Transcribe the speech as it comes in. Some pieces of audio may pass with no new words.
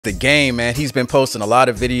The Game, man, he's been posting a lot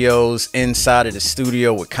of videos inside of the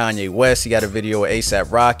studio with Kanye West. He got a video with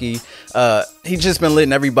A$AP Rocky. He's just been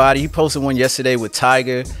letting everybody. He posted one yesterday with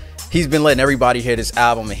Tiger. He's been letting everybody hear this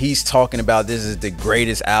album, and he's talking about this is the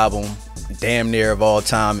greatest album, damn near of all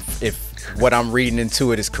time, if what I'm reading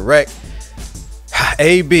into it is correct.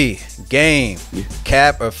 AB, Game,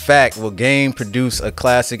 cap or fact, will Game produce a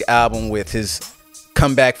classic album with his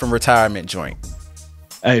comeback from retirement joint?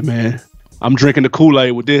 Hey, man, I'm drinking the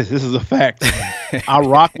Kool-Aid with this. This is a fact. I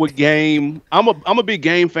rock with Game. I'm a big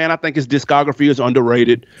Game fan. I think his discography is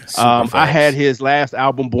underrated. I had his last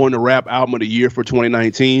album, Born to Rap, album of the year for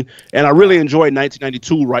 2019, and I really enjoyed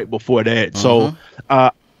 1992 right before that. So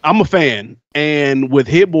I'm a fan. And with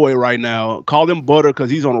Hit Boy right now, call him Butter because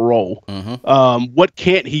he's on a roll. What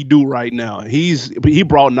can't he do right now? He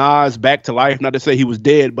brought Nas back to life. Not to say he was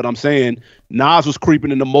dead, but I'm saying Nas was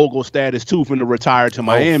creeping into mogul status too from the retire to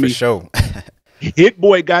Miami. For sure. Hit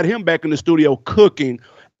Boy got him back in the studio cooking,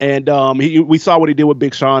 and we saw what he did with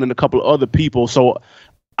Big Sean and a couple of other people. So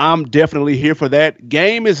I'm definitely here for that.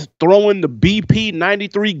 Game is throwing the BP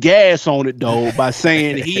 93 gas on it though by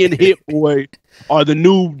saying he and Hit Boy are the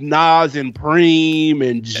new Nas and Preem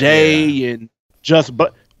and Jay and just,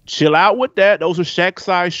 but chill out with that. Those are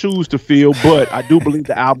Shaq-sized shoes to fill, but I do believe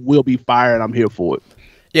the album will be fire, and I'm here for it.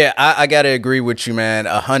 Yeah, I gotta agree with you, man.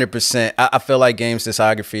 100%. I feel like Game's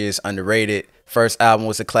discography is underrated. First album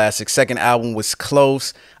was a classic. Second album was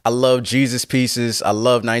close. I love Jesus Pieces. I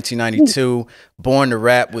love 1992. Born to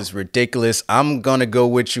Rap was ridiculous. I'm gonna go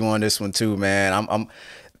with you on this one too, man. I'm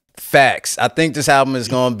facts. I think this album is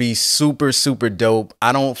gonna be super, super dope.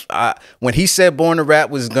 When he said Born to Rap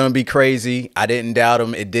was gonna be crazy, I didn't doubt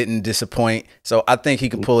him. It didn't disappoint. So I think he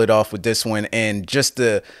can pull it off with this one. And just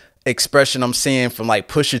the expression I'm seeing from like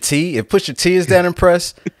Pusha T, if Pusha T is that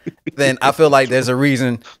impressed, then I feel like there's a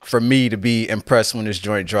reason for me to be impressed when this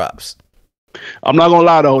joint drops. I'm not gonna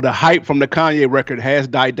lie though, the hype from the Kanye record has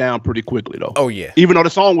died down pretty quickly though. Oh yeah. Even though the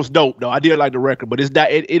song was dope though, I did like the record, but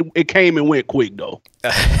it came and went quick though.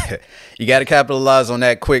 You got to capitalize on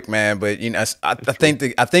that quick, man. But you know, I think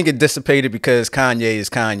it dissipated because Kanye is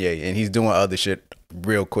Kanye and he's doing other shit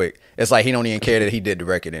real quick. It's like he don't even care that he did the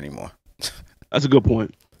record anymore. That's a good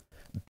point.